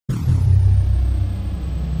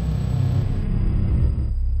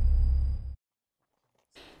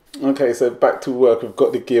Okay, so back to work. We've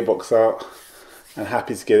got the gearbox out and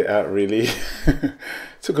happy to get it out really.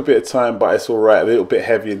 Took a bit of time, but it's alright. A little bit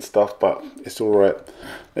heavy and stuff, but it's alright.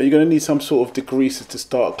 Now you're going to need some sort of degreaser to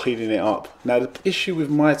start cleaning it up. Now the issue with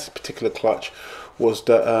my particular clutch was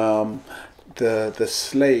that the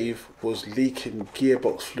slave was leaking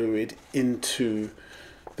gearbox fluid into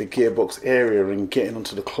the gearbox area and getting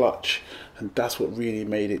onto the clutch, and that's what really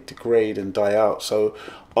made it degrade and die out. So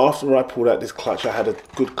after I pulled out this clutch, I had a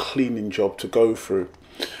good cleaning job to go through.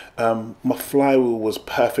 My flywheel was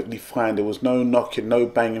perfectly fine. There was no knocking, no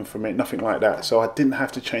banging from it, nothing like that. So I didn't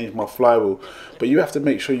have to change my flywheel. But you have to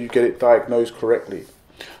make sure you get it diagnosed correctly.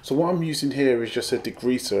 So what I'm using here is just a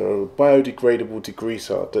degreaser, a biodegradable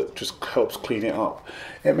degreaser that just helps clean it up.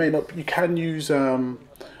 It may not, you can use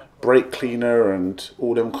brake cleaner and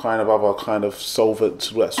all them kind of other kind of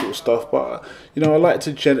solvents, all that sort of stuff. But you know, I like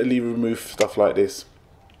to gently remove stuff like this.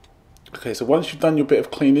 Okay, so once you've done your bit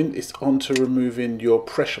of cleaning, it's on to removing your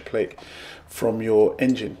pressure plate from your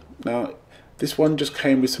engine. Now, this one just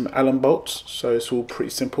came with some Allen bolts, so it's all pretty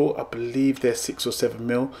simple. I believe they're 6 or 7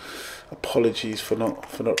 mil. Apologies for not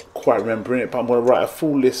quite remembering it, but I'm going to write a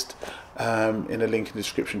full list in a link in the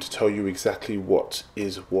description to tell you exactly what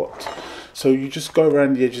is what. So you just go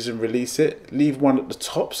around the edges and release it. Leave one at the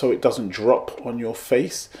top so it doesn't drop on your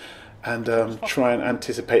face, and try and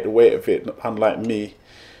anticipate the weight of it, unlike me,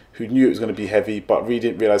 who knew it was going to be heavy but really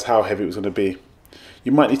didn't realize how heavy it was going to be.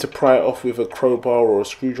 You might need to pry it off with a crowbar or a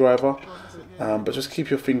screwdriver, but just keep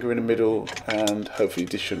your finger in the middle and hopefully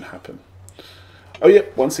this shouldn't happen. Oh yeah,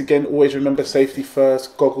 once again, always remember safety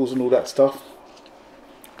first, goggles and all that stuff.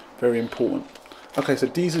 Very important. Okay, so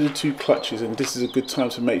these are the two clutches, and this is a good time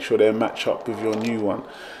to make sure they match up with your new one.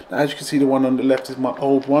 Now, as you can see, the one on the left is my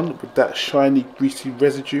old one with that shiny, greasy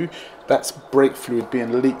residue. That's brake fluid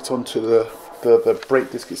being leaked onto the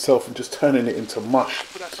brake disc itself and just turning it into mush.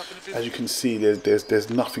 As you can see, there's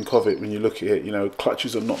nothing of it when you look at it. You know,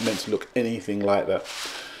 clutches are not meant to look anything like that.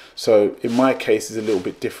 So in my case, it's a little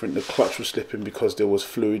bit different. The clutch was slipping because there was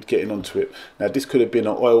fluid getting onto it. Now this could have been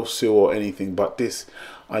an oil seal or anything, but this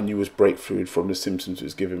I knew was brake fluid from the symptoms it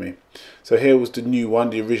was giving me. So here was the new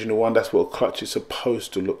one, the original one. That's what a clutch is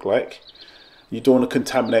supposed to look like. You don't want to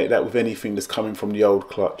contaminate that with anything that's coming from the old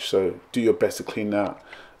clutch. So do your best to clean that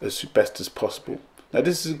as best as possible. Now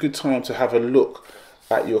this is a good time to have a look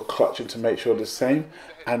at your clutch and to make sure they're the same,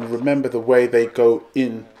 and remember the way they go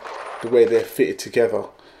in, the way they're fitted together.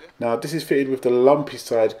 Now this is fitted with the lumpy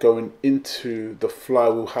side going into the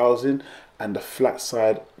flywheel housing and the flat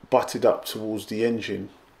side butted up towards the engine.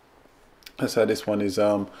 That's how this one is,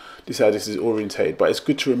 this is how this is orientated, but it's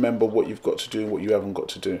good to remember what you've got to do and what you haven't got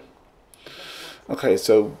to do. Okay,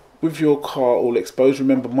 so with your car all exposed,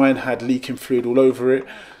 remember mine had leaking fluid all over it.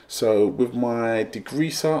 So with my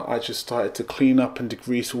degreaser, I just started to clean up and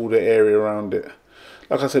degrease all the area around it.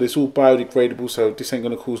 Like I said, it's all biodegradable, so this ain't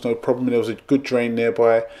going to cause no problem. There was a good drain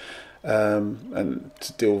nearby, and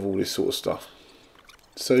to deal with all this sort of stuff.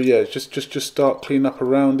 So yeah, just start cleaning up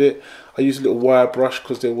around it. I use a little wire brush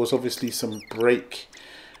because there was obviously some brake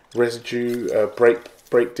residue,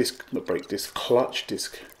 clutch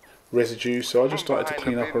disc residue. So I just started to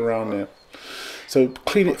clean up around there. So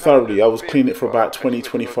clean it thoroughly. I was cleaning it for about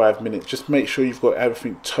 20-25 minutes. Just make sure you've got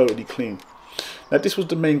everything totally clean. Now this was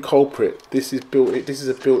the main culprit. This is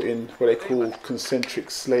a built-in what they call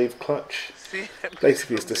concentric slave clutch.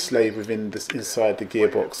 Basically, it's the slave within this inside the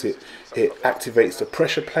gearbox. It activates the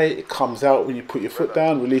pressure plate. It comes out when you put your foot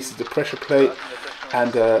down, releases the pressure plate,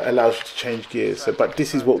 and allows you to change gears. So, but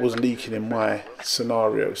this is what was leaking in my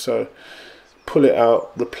scenario. So pull it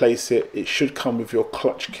out, replace it. It should come with your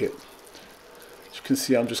clutch kit. As you can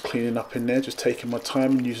see, I'm just cleaning up in there, just taking my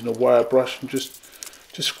time and using a wire brush and just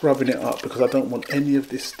scrubbing it up, because I don't want any of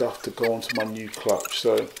this stuff to go onto my new clutch.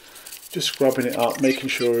 So just scrubbing it up, making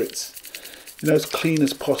sure it's, you know, as clean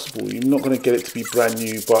as possible. You're not going to get it to be brand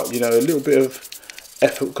new, but you know, a little bit of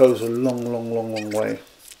effort goes a long way.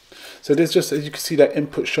 So there's just, as you can see, that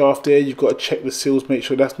input shaft there. You've got to check the seals, make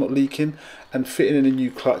sure that's not leaking, and fitting in a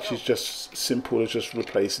new clutch is just simple as just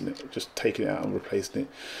replacing it, just taking it out and replacing it.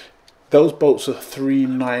 Those bolts are 3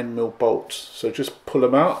 9mm bolts, so just pull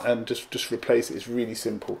them out and just replace it. It's really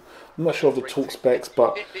simple. I'm not sure of the torque specs,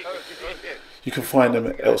 but you can find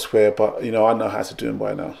them elsewhere, but you know, I know how to do them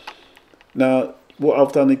by now. Now what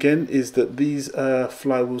I've done again is that these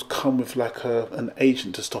flywheels come with like an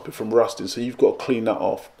agent to stop it from rusting, so you've got to clean that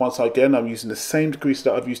off. Once again, I'm using the same degreaser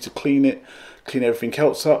that I've used to clean it, clean everything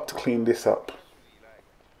else up, to clean this up.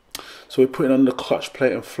 So we're putting on the clutch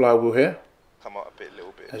plate and flywheel here.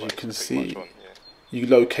 As you can see, you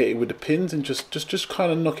locate it with the pins and just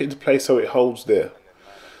kind of knock it into place so it holds there.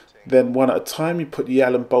 Then one at a time you put the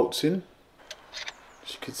Allen bolts in,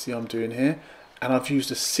 as you can see I'm doing here, and I've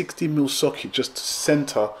used a 60mm socket just to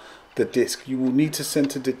center the disc. You will need to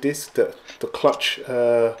center the disc, the clutch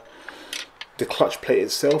plate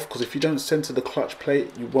itself, because if you don't center the clutch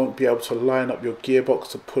plate you won't be able to line up your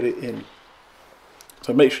gearbox to put it in.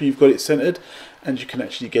 So make sure you've got it centered and you can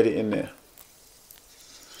actually get it in there.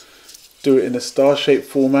 Do it in a star-shaped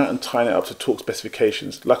format and tighten it up to torque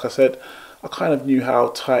specifications. Like I said, I kind of knew how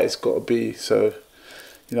tight it's got to be, so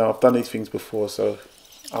you know, I've done these things before, so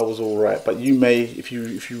I was all right. But you may, if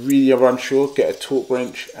you really are unsure, get a torque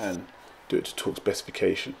wrench and do it to torque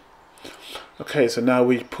specification. Okay, so now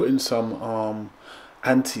we put in some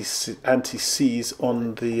anti-seize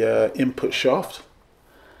on the input shaft,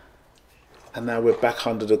 and now we're back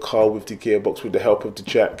under the car with the gearbox with the help of the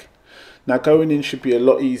jack. Now going in should be a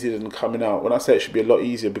lot easier than coming out. When I say it should be a lot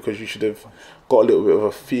easier, because you should have got a little bit of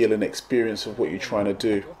a feel and experience of what you're trying to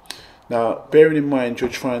do. Now bearing in mind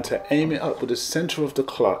you're trying to aim it up with the center of the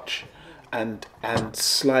clutch and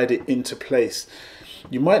slide it into place.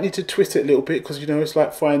 You might need to twist it a little bit, because you know it's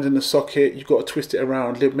like finding the socket. You've got to twist it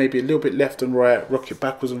around, maybe a little bit left and right, rock it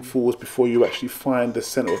backwards and forwards before you actually find the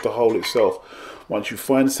center of the hole itself. Once you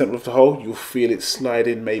find the center of the hole, you'll feel it slide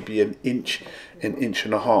in maybe an inch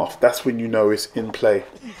and a half. That's when you know it's in play.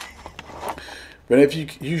 Whenever you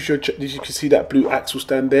use your, as you can see, that blue axle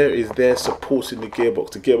stand there is there supporting the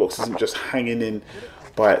gearbox. The gearbox isn't just hanging in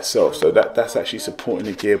by itself, so that's actually supporting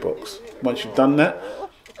the gearbox. Once you've done that,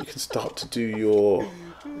 you can start to do your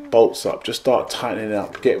bolts up. Just start tightening it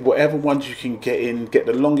up. Get whatever ones you can get in. Get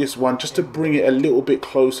the longest one just to bring it a little bit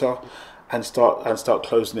closer, and start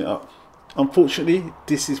closing it up. Unfortunately,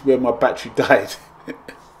 this is where my battery died.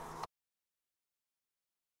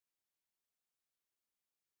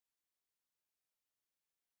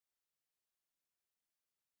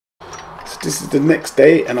 So this is the next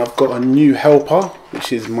day, and I've got a new helper,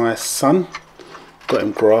 which is my son. Got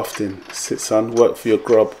him grafting. Sit, son, work for your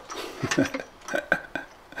grub.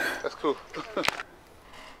 That's cool.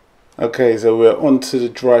 Okay, so we're on to the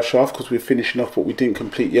drive shaft, because we're finishing off what we didn't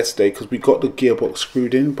complete yesterday, because we got the gearbox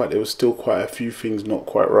screwed in, but there was still quite a few things not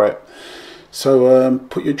quite right. So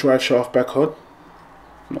put your drive shaft back on,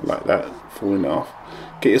 not like that, falling off.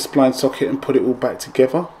 Get your spline socket and put it all back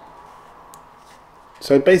together.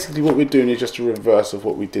 So basically what we're doing is just a reverse of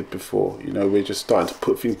what we did before. You know, we're just starting to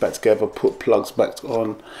put things back together, put plugs back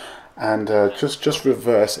on, and just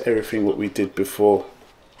reverse everything what we did before.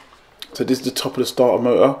 So this is the top of the starter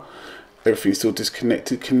motor. Everything's still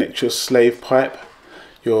disconnected. Connect your slave pipe,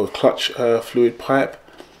 your clutch fluid pipe,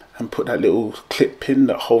 and put that little clip pin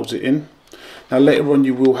that holds it in. Now later on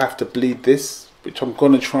you will have to bleed this, which I'm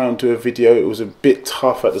going to try and do a video. It was a bit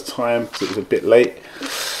tough at the time because it was a bit late,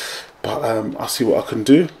 but I'll see what I can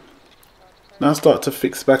do. Now start to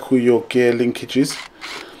fix back all your gear linkages.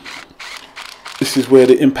 This is where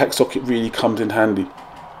the impact socket really comes in handy,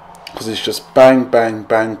 because it's just bang, bang,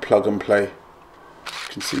 bang, plug and play.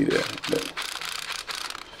 You can see there, look.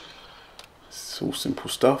 It's all simple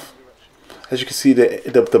stuff. As you can see,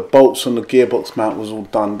 the bolts on the gearbox mount was all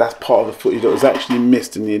done. That's part of the footage that was actually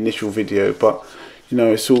missed in the initial video, but you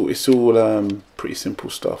know, it's all pretty simple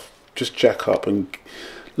stuff. Just jack up and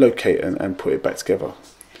locate and put it back together.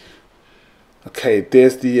 Okay,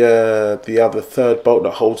 there's the other third bolt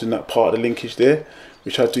that holds in that part of the linkage there,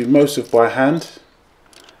 which I do most of by hand,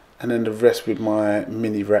 and then the rest with my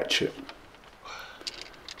mini ratchet.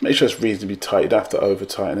 Make sure it's reasonably tight, you don't have to over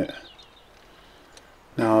tighten it.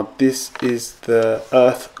 Now this is the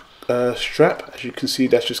earth strap. As you can see,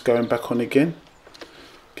 that's just going back on again.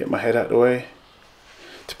 Get my head out of the way.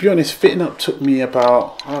 To be honest, fitting up took me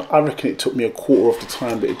about, I reckon it took me a quarter of the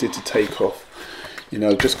time that it did to take off. You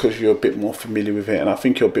know, just because you're a bit more familiar with it, and I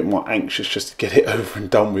think you're a bit more anxious just to get it over and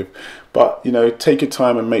done with. But you know, take your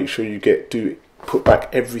time and make sure you put back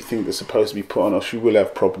everything that's supposed to be put on, else you will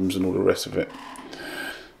have problems and all the rest of it.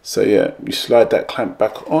 So yeah, you slide that clamp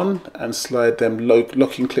back on and slide them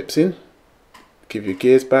locking clips in. Give your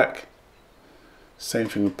gears back. Same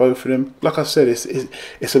thing with both of them. Like I said,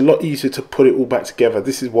 it's a lot easier to put it all back together.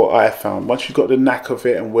 This is what I found. Once you got the knack of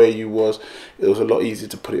it and where you was, it was a lot easier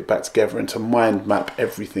to put it back together and to mind map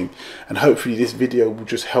everything. And hopefully this video will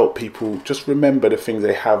just help people just remember the things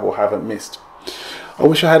they have or haven't missed. I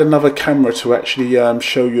wish I had another camera to actually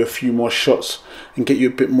show you a few more shots and get you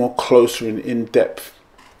a bit more closer and in depth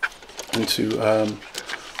into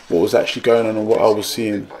what was actually going on and what I was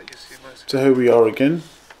seeing. So here we are again.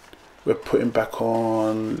 We're putting back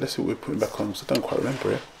on, let's see what we're putting back on, because I don't quite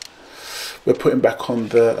remember it. We're putting back on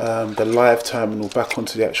the live terminal back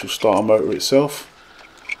onto the actual starter motor itself.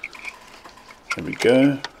 There we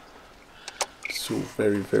go. It's all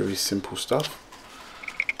very simple stuff.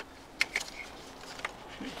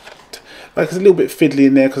 Like it's a little bit fiddly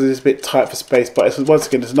in there because it's a bit tight for space, but it's, once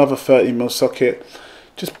again, it's another 30mm socket.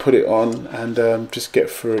 Just put it on and just get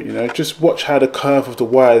through it. You know, just watch how the curve of the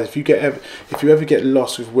wires. If you ever get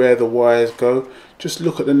lost with where the wires go, just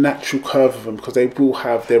look at the natural curve of them, because they will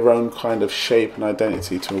have their own kind of shape and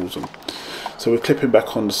identity towards them. So we're clipping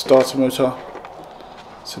back on the starter motor.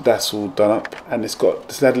 So that's all done up, and it's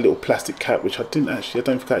had a little plastic cap, which I don't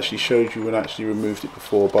think I actually showed you when I actually removed it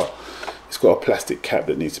before, but it's got a plastic cap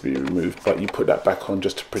that needs to be removed, but you put that back on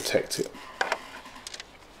just to protect it.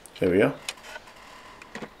 There we go.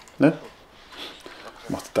 No?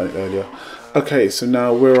 Must have done it earlier. Okay, so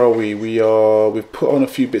now where are we? We've put on a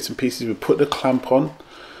few bits and pieces. We put the clamp on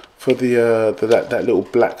for that little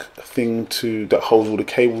black thing that holds all the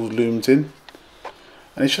cables loomed in.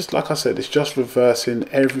 And it's just, like I said, it's just reversing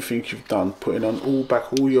everything you've done, putting on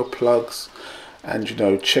all your plugs, and you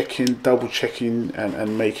know, double checking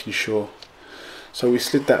and making sure. So we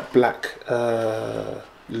slid that black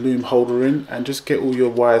loom holder in, and just get all your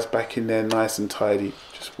wires back in there nice and tidy.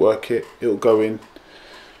 Just work it, it'll go in.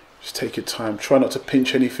 Just take your time, try not to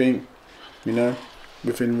pinch anything, you know,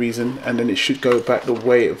 within reason, and then it should go back the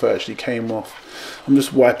way it virtually came off. I'm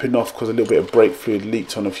just wiping off because a little bit of brake fluid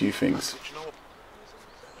leaked on a few things.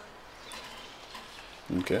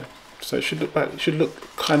 Okay, so it should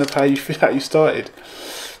look kind of how you started.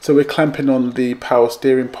 So we're clamping on the power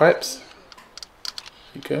steering pipes.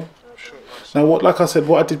 Okay. Now like I said,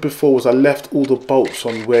 what I did before was I left all the bolts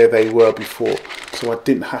on where they were before, so I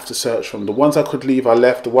didn't have to search for them. The ones I could leave, I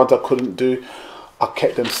left. The ones I couldn't do, I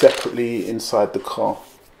kept them separately inside the car.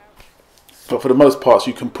 But for the most part,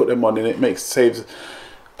 you can put them on, and it saves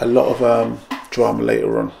a lot of drama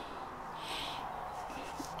later on.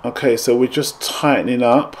 Okay, so we're just tightening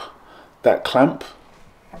up that clamp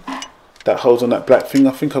that holds on that black thing.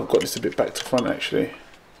 I think I've got this a bit back to front actually.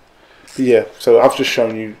 But yeah, so I've just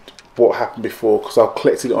shown you what happened before because I've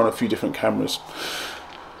collected it on a few different cameras.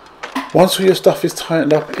 Once all your stuff is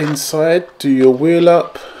tightened up inside, do your wheel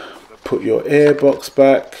up, put your air box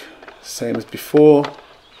back, same as before.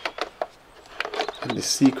 In this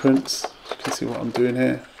sequence, you can see what I'm doing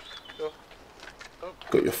here.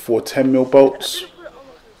 Got your 410mm bolts.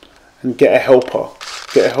 And get a helper.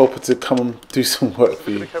 Get a helper to come and do some work for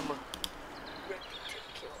you.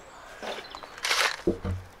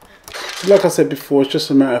 Like I said before, it's just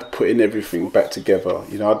a matter of putting everything back together.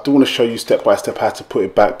 You know, I do want to show you step by step how to put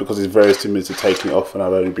it back because it's very similar to taking it off, and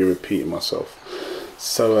I'll only be repeating myself.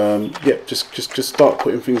 So yeah, just start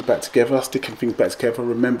putting things back together, sticking things back together.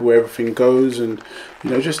 Remember where everything goes, and you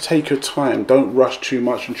know, just take your time. Don't rush too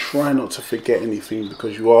much, and try not to forget anything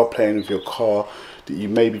because you are playing with your car that you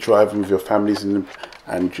may be driving with your families in,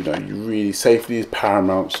 and you know, you really, safety is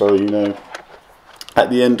paramount. So you know,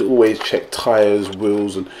 at the end, always check tires,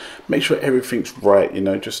 wheels, and make sure everything's right. You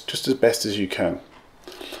know, just as best as you can.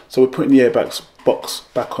 So we're putting the airbags box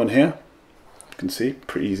back on here. You can see,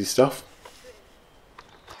 pretty easy stuff.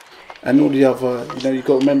 And all the other, you know, you've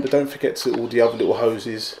got to remember, don't forget to all the other little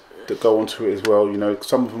hoses that go onto it as well. You know,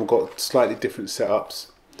 some of them have got slightly different setups.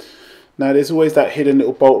 Now there's always that hidden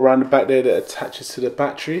little bolt around the back there that attaches to the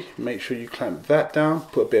battery. Make sure you clamp that down.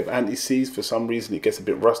 Put a bit of anti-seize. For some reason it gets a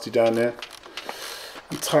bit rusty down there.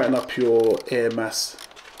 And tighten up your air mass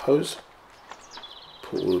hose.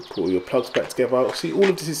 Put all your plugs back together. See, all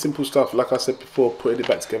of this is simple stuff. Like I said before, putting it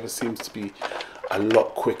back together seems to be a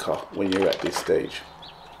lot quicker when you're at this stage.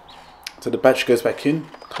 So the battery goes back in.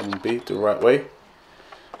 Come on, B, the right way.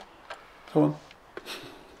 Come on,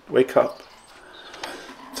 wake up.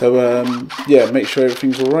 So yeah, make sure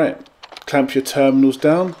everything's all right. Clamp your terminals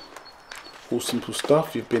down. All simple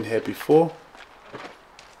stuff. You've been here before.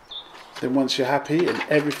 Then once you're happy and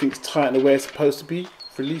everything's tightened the way it's supposed to be,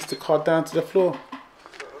 release the car down to the floor.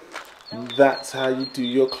 And that's how you do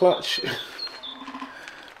your clutch.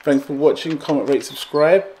 Thanks for watching. Comment, rate,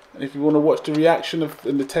 subscribe. And if you want to watch the reaction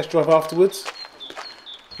and the test drive afterwards,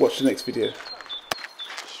 watch the next video.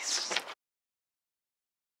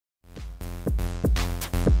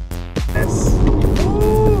 Yes.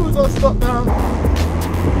 Ooh, don't stop now.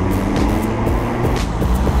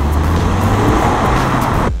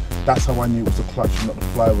 That's how I knew it was the clutch and not the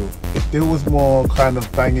flywheel. If there was more kind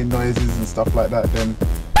of banging noises and stuff like that, then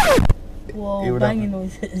whoa, banging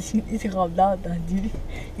noises. You need to calm down, man, dude.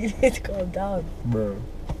 You need to calm down, bro.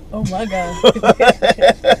 Oh my god.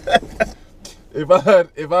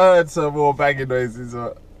 If I heard some more banging noises,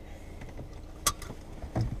 Where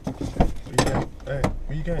you going? Hey,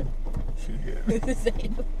 where you going?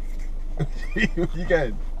 Where you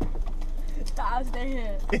going? I'll stay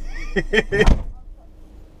here.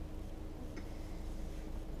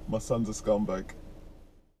 My son's a scumbag.